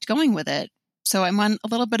kept going with it. So I'm on a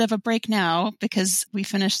little bit of a break now because I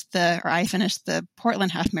finished the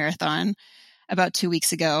Portland half marathon about 2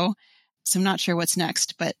 weeks ago. So I'm not sure what's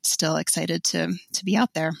next, but still excited to be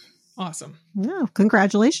out there. Awesome. Yeah,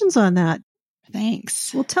 congratulations on that.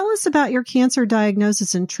 Thanks. Well, tell us about your cancer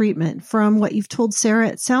diagnosis and treatment. From what you've told Sarah,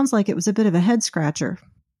 it sounds like it was a bit of a head scratcher.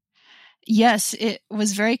 Yes, it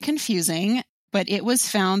was very confusing, but it was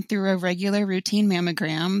found through a regular routine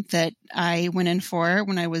mammogram that I went in for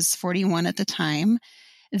when I was 41 at the time.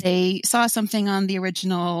 They saw something on the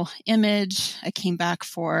original image. I came back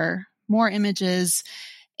for more images,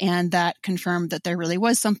 and that confirmed that there really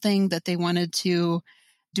was something that they wanted to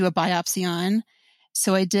do a biopsy on.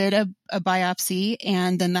 So I did a biopsy,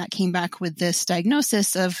 and then that came back with this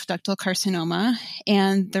diagnosis of ductal carcinoma.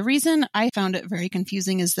 And the reason I found it very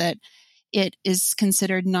confusing is that it is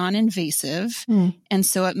considered non-invasive. And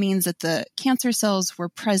so it means that the cancer cells were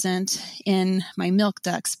present in my milk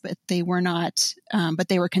ducts, but they were not, but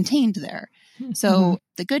they were contained there. So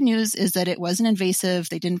the good news is that it wasn't invasive.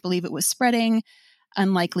 They didn't believe it was spreading,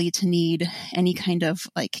 unlikely to need any kind of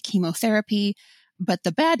chemotherapy. But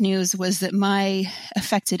the bad news was that my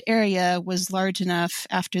affected area was large enough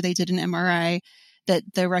after they did an MRI that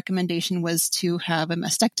the recommendation was to have a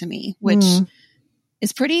mastectomy, which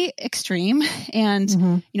is pretty extreme.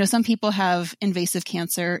 And, some people have invasive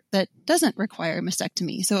cancer that doesn't require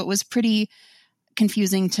mastectomy. So it was pretty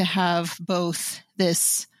confusing to have both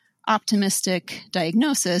this optimistic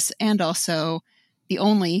diagnosis and also the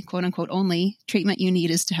only, quote unquote, only treatment you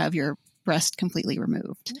need is to have your breast completely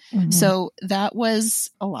removed. So that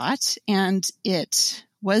was a lot, and it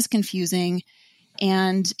was confusing,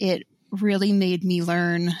 and it really made me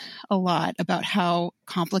learn a lot about how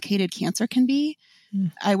complicated cancer can be.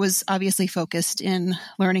 I was obviously focused in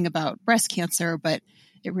learning about breast cancer, but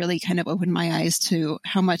it really kind of opened my eyes to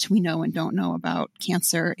how much we know and don't know about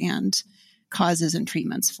cancer and causes and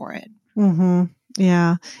treatments for it.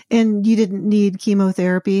 Yeah. And you didn't need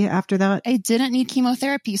chemotherapy after that? I didn't need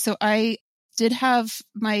chemotherapy. So I did have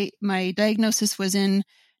my diagnosis was in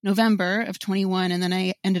November of 21. And then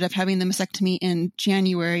I ended up having the mastectomy in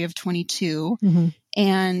January of 22.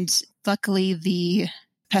 And luckily the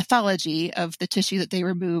pathology of the tissue that they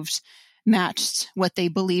removed matched what they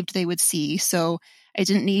believed they would see. So I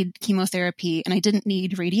didn't need chemotherapy, and I didn't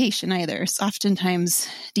need radiation either. So oftentimes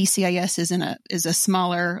DCIS is a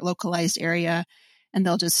smaller localized area, and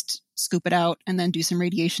they'll just scoop it out and then do some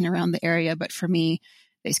radiation around the area. But for me,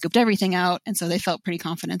 they scooped everything out. And so they felt pretty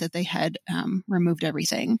confident that they had removed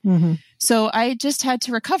everything. So I just had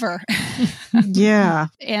to recover. Yeah.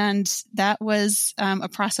 And that was a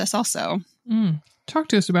process also. Talk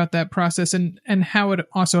to us about that process and how it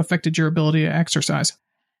also affected your ability to exercise.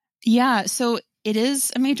 Yeah. So it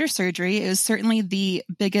is a major surgery. It was certainly the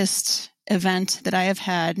biggest event that I have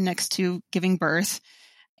had next to giving birth.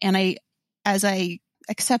 And as I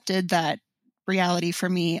accepted that reality for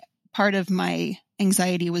me, part of my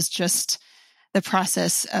anxiety was just the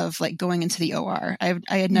process of like going into the OR. I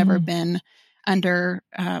had never been under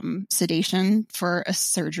sedation for a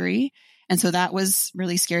surgery. And so that was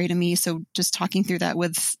really scary to me. So just talking through that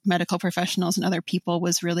with medical professionals and other people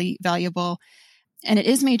was really valuable. And it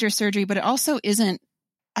is major surgery, but it also isn't,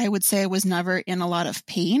 I would say I was never in a lot of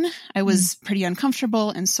pain. I was pretty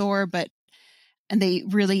uncomfortable and sore, and they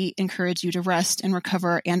really encourage you to rest and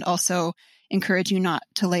recover, and also encourage you not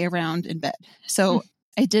to lay around in bed. So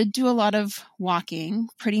I did do a lot of walking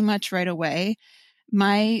pretty much right away.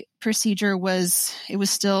 My procedure was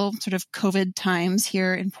still sort of COVID times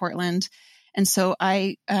here in Portland. And so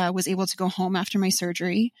I was able to go home after my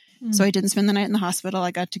surgery. So I didn't spend the night in the hospital.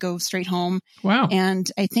 I got to go straight home. Wow. And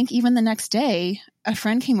I think even the next day, a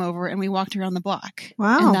friend came over and we walked around the block.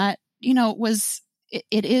 Wow. And that,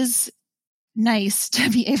 it is nice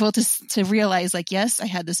to be able to realize like, yes, I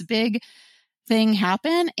had this big thing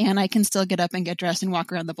happen and I can still get up and get dressed and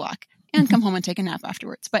walk around the block and come home and take a nap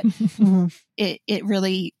afterwards. But it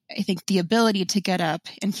really, I think the ability to get up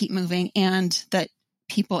and keep moving, and that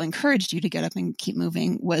people encouraged you to get up and keep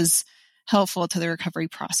moving, was helpful to the recovery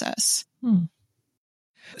process.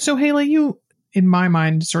 So Haley, you, in my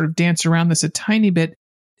mind, sort of danced around this a tiny bit,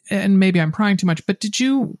 and maybe I'm prying too much, but did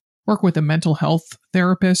you work with a mental health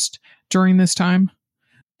therapist during this time?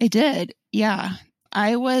 I did. Yeah.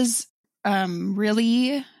 I was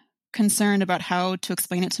really concerned about how to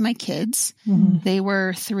explain it to my kids. They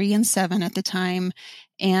were 3 and 7 at the time.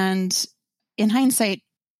 And in hindsight,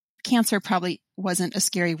 cancer probably wasn't a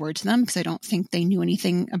scary word to them because I don't think they knew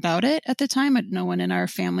anything about it at the time. No one in our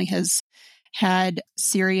family has had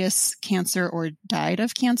serious cancer or died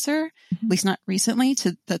of cancer, at least not recently,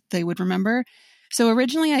 that they would remember. So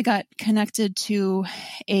originally I got connected to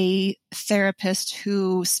a therapist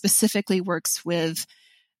who specifically works with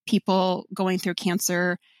people going through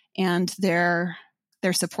cancer and their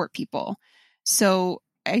support people. So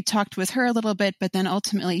I talked with her a little bit, but then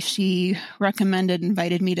ultimately she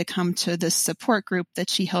invited me to come to this support group that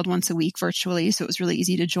she held once a week virtually. So it was really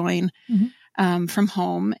easy to join from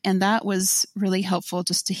home. And that was really helpful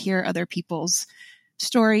just to hear other people's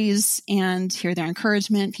stories and hear their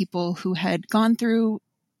encouragement, people who had gone through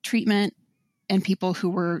treatment and people who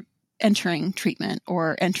were entering treatment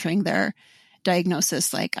or entering their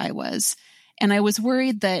diagnosis like I was. And I was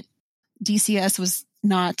worried that DCS was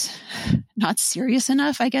not serious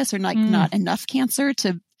enough, I guess, or not enough cancer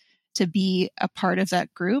to be a part of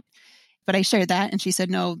that group. But I shared that and she said,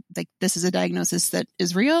 no, like this is a diagnosis that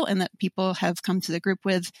is real and that people have come to the group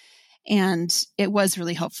with. And it was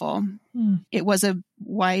really helpful. It was a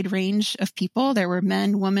wide range of people. There were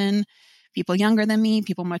men, women, people younger than me,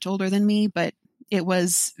 people much older than me, but it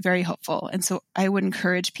was very helpful. And so I would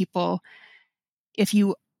encourage people, if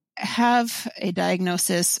you have a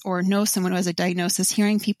diagnosis or know someone who has a diagnosis,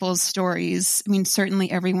 hearing people's stories. I mean,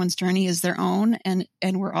 certainly everyone's journey is their own and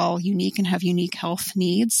we're all unique and have unique health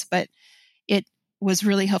needs, but was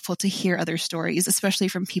really helpful to hear other stories, especially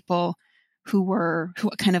from people who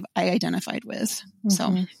kind of I identified with.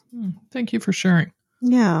 So thank you for sharing.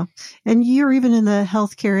 Yeah. And you're even in the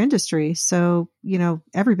healthcare industry. So,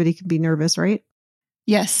 everybody can be nervous, right?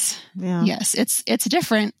 Yes. Yeah. Yes. It's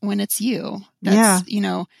different when it's you.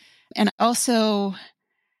 And also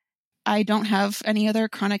I don't have any other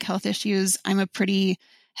chronic health issues. I'm a pretty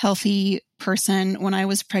healthy person. When I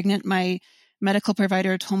was pregnant, my medical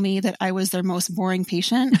provider told me that I was their most boring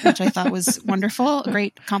patient, which I thought was wonderful. A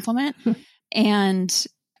great compliment. And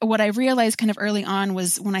what I realized kind of early on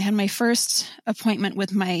was when I had my first appointment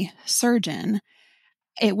with my surgeon,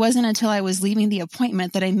 it wasn't until I was leaving the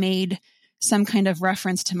appointment that I made some kind of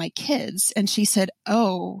reference to my kids. And she said,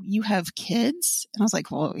 "Oh, you have kids?" And I was like,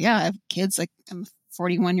 "Well, yeah, I have kids. Like, I'm a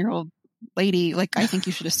 41-year-old lady. Like, I think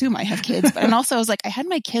you should assume I have kids." And also I was like, I had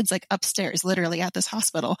my kids like upstairs, literally at this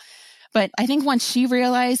hospital. But I think once she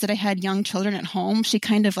realized that I had young children at home, she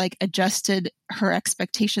kind of like adjusted her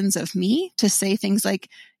expectations of me to say things like,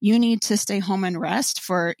 "You need to stay home and rest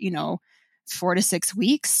for, 4 to 6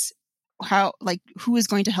 weeks. Who is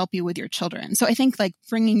going to help you with your children?" So I think like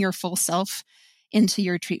bringing your full self into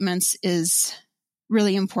your treatments is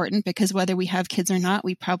really important, because whether we have kids or not,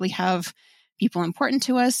 we probably have people important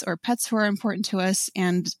to us or pets who are important to us,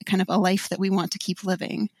 and kind of a life that we want to keep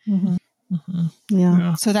living. Mm-hmm. Mm-hmm.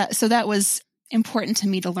 Yeah. So that was important to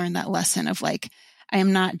me to learn that lesson of like, I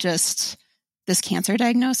am not just this cancer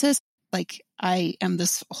diagnosis. Like, I am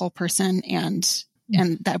this whole person, and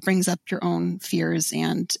that brings up your own fears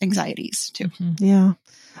and anxieties too. Mm-hmm. Yeah.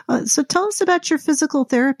 So tell us about your physical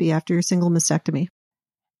therapy after your single mastectomy.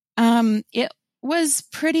 It was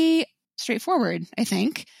pretty straightforward, I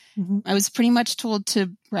think. Mm-hmm. I was pretty much told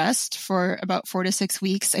to rest for about 4 to 6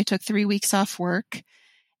 weeks. I took 3 weeks off work,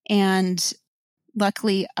 and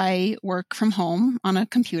luckily I work from home on a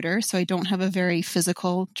computer, so I don't have a very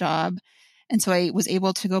physical job. And so I was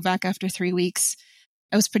able to go back after 3 weeks.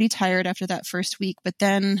 I was pretty tired after that first week, but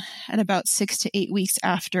then at about 6 to 8 weeks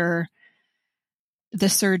after the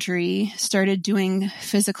surgery, started doing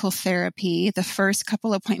physical therapy. The first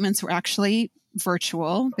couple appointments were actually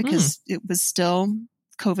virtual because it was still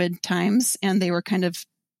COVID times, and they were kind of,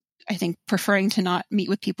 I think, preferring to not meet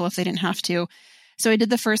with people if they didn't have to. So I did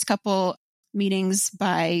the first couple meetings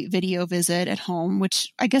by video visit at home,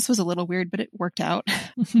 which I guess was a little weird, but it worked out.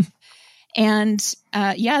 And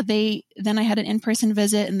then I had an in-person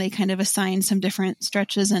visit, and they kind of assigned some different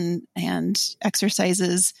stretches and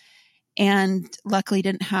exercises, and luckily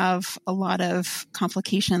didn't have a lot of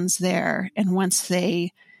complications there. And once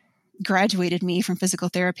they graduated me from physical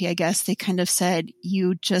therapy, I guess they kind of said,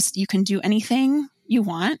 you can do anything you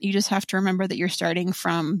want. You just have to remember that you're starting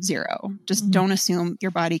from zero. Just don't assume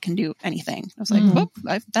your body can do anything. I was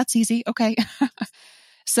like, that's easy. Okay.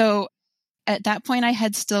 So at that point, I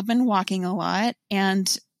had still been walking a lot,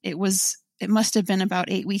 and it must have been about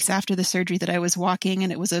 8 weeks after the surgery that I was walking,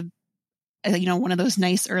 and it was one of those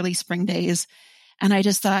nice early spring days. And I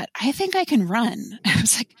just thought, I think I can run. I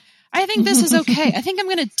was like, I think this is okay. I think I'm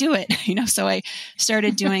going to do it. So I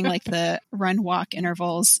started doing like the run walk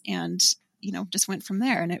intervals, and, just went from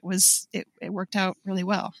there, and it worked out really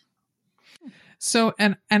well. So,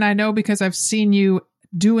 and I know because I've seen you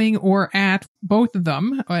doing or at both of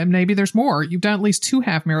them, and maybe there's more. You've done at least 2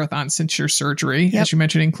 half marathons since your surgery, as you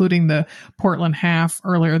mentioned, including the Portland half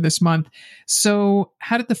earlier this month. So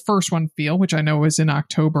how did the first one feel, which I know was in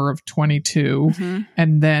October of 22,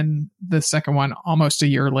 and then the second one almost a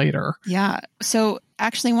year later? Yeah. So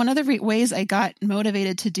actually, one of the ways I got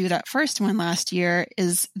motivated to do that first one last year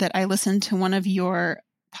is that I listened to one of your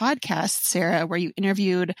podcasts, Sarah, where you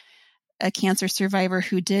interviewed a cancer survivor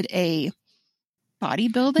who did a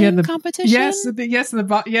bodybuilding competition. Yes.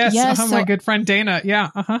 Oh, so my good friend Dana.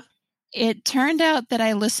 Yeah. It turned out that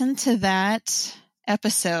I listened to that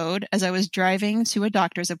episode as I was driving to a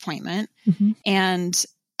doctor's appointment, and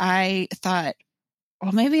I thought,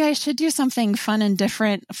 well, maybe I should do something fun and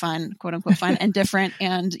different, quote unquote, fun and different,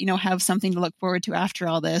 and, have something to look forward to after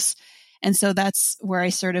all this. And so that's where I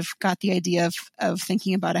sort of got the idea of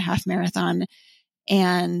thinking about a half marathon,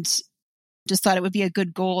 and just thought it would be a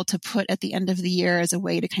good goal to put at the end of the year as a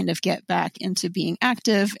way to kind of get back into being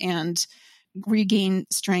active and regain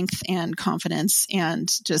strength and confidence,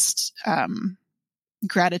 and just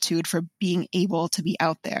gratitude for being able to be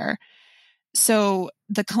out there. So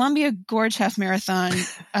the Columbia Gorge Half Marathon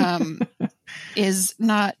is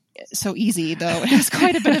not so easy, though. It has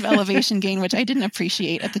quite a bit of elevation gain, which I didn't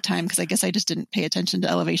appreciate at the time, because I guess I just didn't pay attention to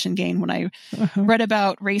elevation gain when I read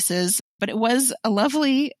about races. But it was a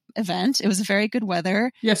lovely event. It was very good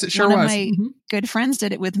weather. Yes, it sure was. One of my good friends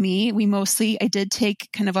did it with me. I did take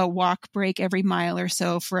kind of a walk break every mile or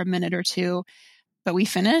so for a minute or two, but we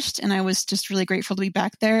finished and I was just really grateful to be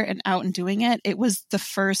back there and out and doing it. It was the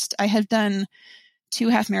first, I had done 2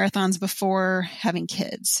 half marathons before having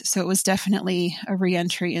kids. So it was definitely a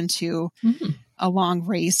re-entry into a long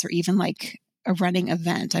race or even like a running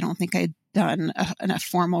event. I don't think I'd done a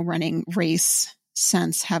formal running race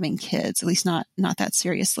since having kids, at least not that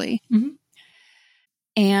seriously.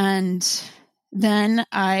 And then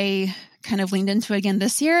I kind of leaned into it again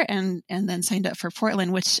this year and then signed up for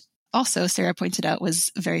Portland, which also Sarah pointed out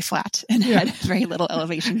was very flat and had very little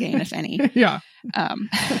elevation gain, if any.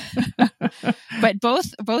 But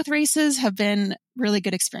both races have been really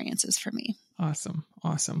good experiences for me. Awesome.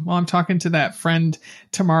 Well, I'm talking to that friend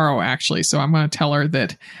tomorrow, actually. So I'm going to tell her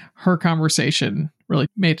that her conversation really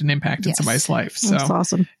made an impact in somebody's life. So that's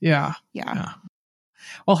awesome. Yeah.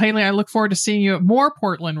 Well, Haley, I look forward to seeing you at more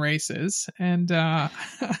Portland races, and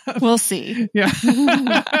we'll see.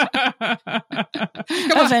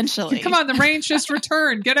 Eventually. Come on, the rain's just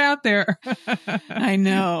returned. Get out there. I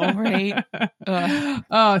know, right?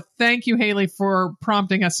 Thank you, Haley, for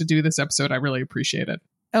prompting us to do this episode. I really appreciate it.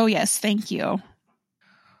 Oh, yes. Thank you.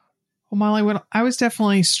 Well, Molly, I was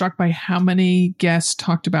definitely struck by how many guests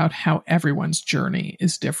talked about how everyone's journey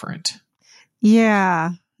is different.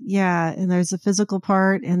 Yeah. And there's a physical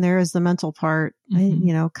part and there is the mental part,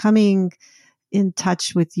 coming in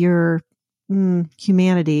touch with your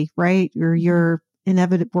humanity, right? Or your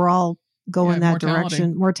inevitable, we're all going that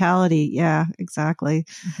direction. Mortality. Yeah, exactly.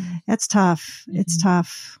 That's tough. It's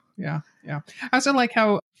tough. Yeah. I also like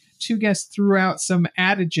how 2 guests threw out some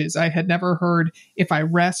adages I had never heard. If I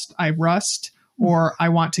rest, I rust, or I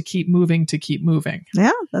want to keep moving to keep moving.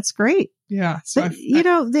 Yeah, that's great. Yeah. So but,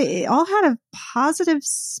 they all had a positive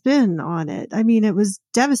spin on it. I mean, it was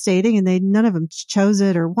devastating and none of them chose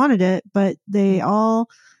it or wanted it, but they all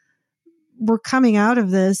were coming out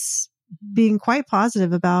of this being quite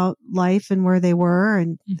positive about life and where they were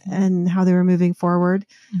and how they were moving forward.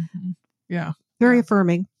 Yeah. Very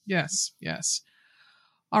affirming. Yes.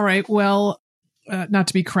 All right. Well, not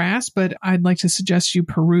to be crass, but I'd like to suggest you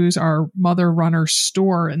peruse our Mother Runner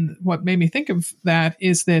store. And what made me think of that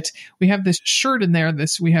is that we have this shirt in there.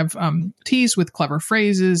 We have tees with clever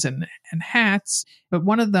phrases and hats. But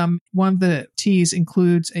one of the tees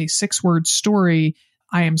includes a 6-word story.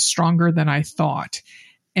 I am stronger than I thought.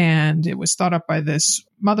 And it was thought up by this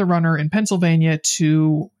mother runner in Pennsylvania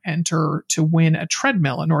to win a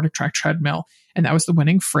treadmill, a Nordic Track treadmill. And that was the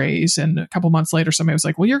winning phrase. And a couple months later, somebody was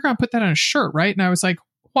like, well, you're going to put that on a shirt, right? And I was like,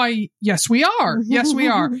 why? Yes, we are. Yes, we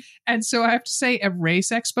are. And so I have to say at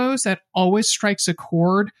race expos, that always strikes a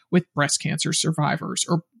chord with breast cancer survivors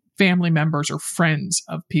or family members or friends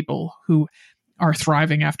of people who are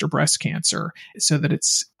thriving after breast cancer, so that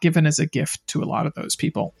it's given as a gift to a lot of those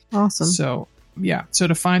people. Awesome. So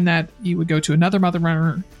to find that, you would go to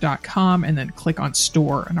anothermotherrunner.com and then click on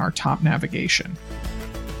store in our top navigation.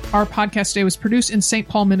 Our podcast today was produced in St.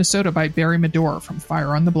 Paul, Minnesota by Barry Medore from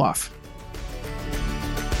Fire on the Bluff.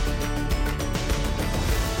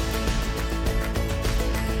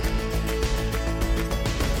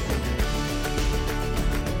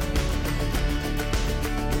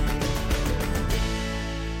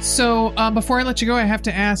 So before I let you go, I have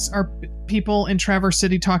to ask, are people in Traverse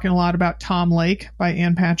City talking a lot about Tom Lake by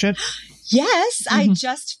Ann Patchett? Yes, I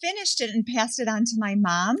just finished it and passed it on to my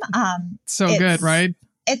mom. Good, right?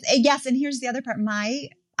 Yes, and here's the other part. My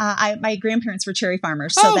grandparents were cherry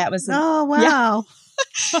farmers, so that was wow.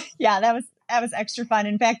 That was extra fun.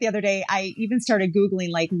 In fact, the other day I even started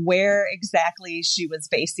Googling like where exactly she was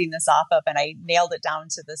basing this off of, and I nailed it down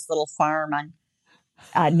to this little farm on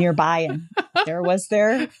nearby, and there was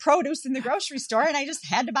their produce in the grocery store, and I just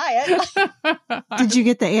had to buy it. Did you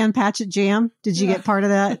get the Ann Patchett jam? Did you get part of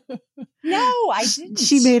that? No, I didn't.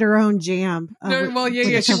 She made her own jam.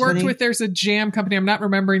 She worked with, there's a jam company. I'm not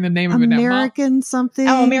remembering the name of it now. American something.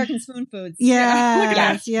 Oh, American Spoon Foods.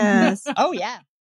 Yes. Oh, yeah.